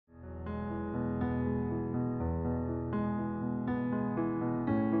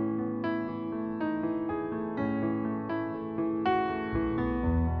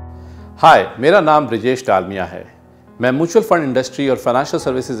हाय, मेरा नाम ब्रिजेश डालमिया है। मैं म्यूचुअल फंड इंडस्ट्री और फाइनेंशियल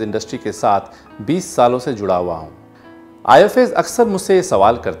सर्विसेज इंडस्ट्री के साथ 20 सालों से जुड़ा हुआ हूँ। आईएफएस अक्सर मुझसे ये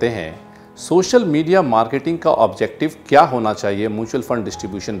सवाल करते हैं, सोशल मीडिया मार्केटिंग का ऑब्जेक्टिव क्या होना चाहिए म्यूचुअल फंड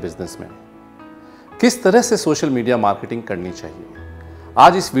डिस्ट्रीब्यूशन बिजनेस में? किस तरह से सोशल मीडिया मार्केटिंग करनी चाहिए?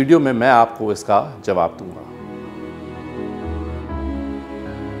 आज इस वीडियो में मैं आपको इसका जवाब दूंगा।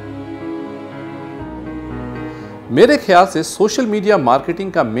 मेरे ख्याल से सोशल मीडिया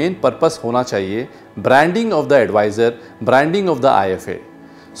मार्केटिंग का मेन पर्पस होना चाहिए branding of the adviser, branding of the IFA.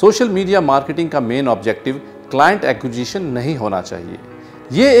 Social media marketing का मेन ऑब्जेक्टिव क्लाइंट एक्विजिशन नहीं होना चाहिए।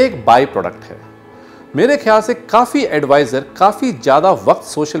 ये एक बाय प्रोडक्ट है। मेरे ख्याल से काफ़ी एडवाइज़र काफ़ी ज़्यादा वक्त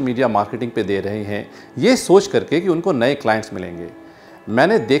सोशल मीडिया मार्केटिंग पे दे रहे हैं, ये सोच करके कि उनको नए क्लाइंट्स मिलेंगे।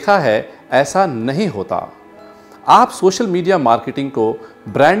 मैंने देखा है ऐसा नहीं होता। आप सोशल मीडिया मार्केटिंग को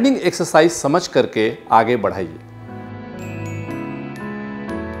ब्रांडिंग एक्सरसाइज समझ करके आगे बढ़ाइए।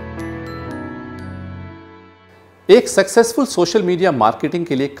 एक सक्सेसफुल सोशल मीडिया मार्केटिंग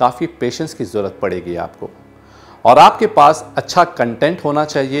के लिए काफ़ी पेशेंस की ज़रूरत पड़ेगी आपको, और आपके पास अच्छा कंटेंट होना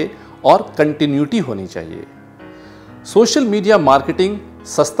चाहिए और कंटिन्यूटी होनी चाहिए। सोशल मीडिया मार्केटिंग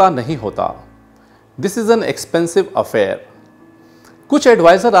सस्ता नहीं होता। This is an expensive affair. कुछ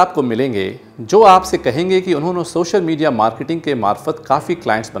एडवाइज़र आपको मिलेंगे जो आपसे कहेंगे कि उन्होंने सोशल मीडिया मार्केटिंग के मार्फत काफ़ी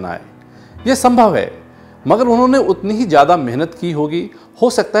क्लाइंट्स बनाए। ये संभव है, मगर उन्होंने उतनी ही ज़्यादा मेहनत की होगी, हो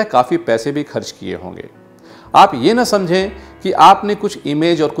सकता है काफ़ी पैसे भी खर्च किए होंगे। आप ये ना समझें कि आपने कुछ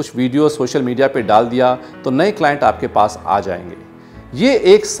इमेज और कुछ वीडियो सोशल मीडिया पे डाल दिया तो नए क्लाइंट आपके पास आ जाएंगे। ये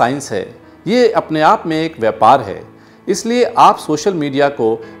एक साइंस है, ये अपने आप में एक व्यापार है। इसलिए आप सोशल मीडिया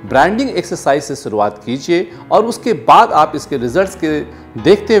को ब्रांडिंग एक्सरसाइज से शुरुआत कीजिए और उसके बाद आप इसके रिजल्ट्स के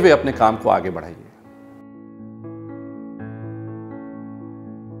देखते हुए अपने काम को आगे बढ़ाइए।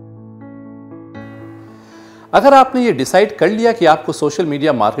 अगर आपने ये डिसाइड कर लिया कि आपको सोशल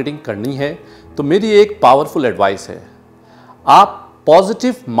मीडिया मार्केटिंग करनी है, तो मेरी एक पावरफुल एडवाइस है, आप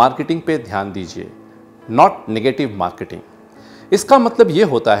पॉजिटिव मार्केटिंग पे ध्यान दीजिए, नॉट नेगेटिव मार्केटिंग। इसका मतलब ये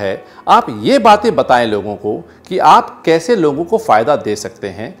होता है, आप ये बातें बताएं लोगों को कि आप कैसे लोगों को फ़ायदा दे सकते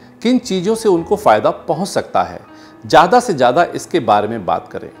हैं, किन चीज़ों से उनको फ़ायदा पहुंच सकता है। ज़्यादा से ज़्यादा इसके बारे में बात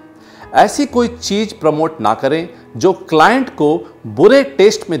करें। ऐसी कोई चीज़ प्रमोट ना करें जो क्लाइंट को बुरे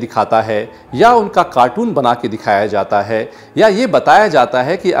टेस्ट में दिखाता है, या उनका कार्टून बना के दिखाया जाता है, या ये बताया जाता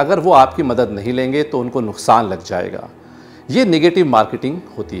है कि अगर वो आपकी मदद नहीं लेंगे तो उनको नुकसान लग जाएगा। ये नेगेटिव मार्केटिंग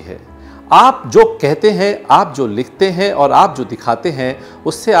होती है। आप जो कहते हैं, आप जो लिखते हैं और आप जो दिखाते हैं,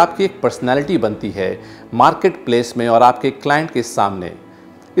 उससे आपकी एक पर्सनैलिटी बनती है मार्केट प्लेस में और आपके क्लाइंट के सामने।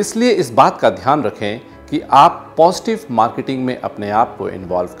 इसलिए इस बात का ध्यान रखें कि आप पॉजिटिव मार्केटिंग में अपने आप को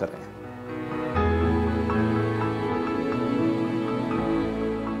इन्वॉल्व करें।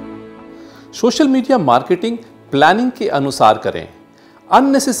 सोशल मीडिया मार्केटिंग प्लानिंग के अनुसार करें।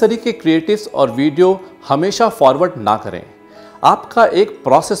 अननेसेसरी के क्रिएटिव्स और वीडियो हमेशा फॉरवर्ड ना करें। आपका एक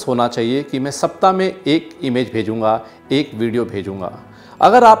प्रोसेस होना चाहिए कि मैं सप्ताह में एक इमेज भेजूंगा, एक वीडियो भेजूंगा।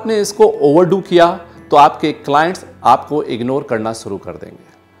 अगर आपने इसको ओवरडू किया तो आपके क्लाइंट्स आपको इग्नोर करना शुरू कर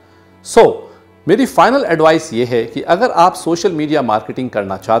देंगे। मेरी फाइनल एडवाइस ये है कि अगर आप सोशल मीडिया मार्केटिंग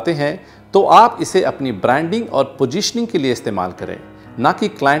करना चाहते हैं तो आप इसे अपनी ब्रांडिंग और पोजीशनिंग के लिए इस्तेमाल करें, ना कि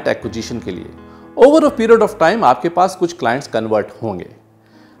क्लाइंट एक्विजिशन के लिए। Over a period of time आपके पास कुछ क्लाइंट्स कन्वर्ट होंगे,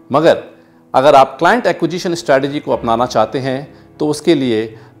 मगर अगर आप क्लाइंट एक्विजिशन स्ट्रैटेजी को अपनाना चाहते हैं तो उसके लिए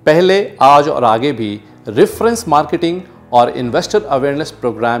पहले, आज और आगे भी रेफरेंस मार्केटिंग और इन्वेस्टर अवेयरनेस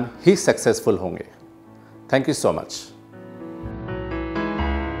प्रोग्राम ही सक्सेसफुल होंगे। Thank you so much.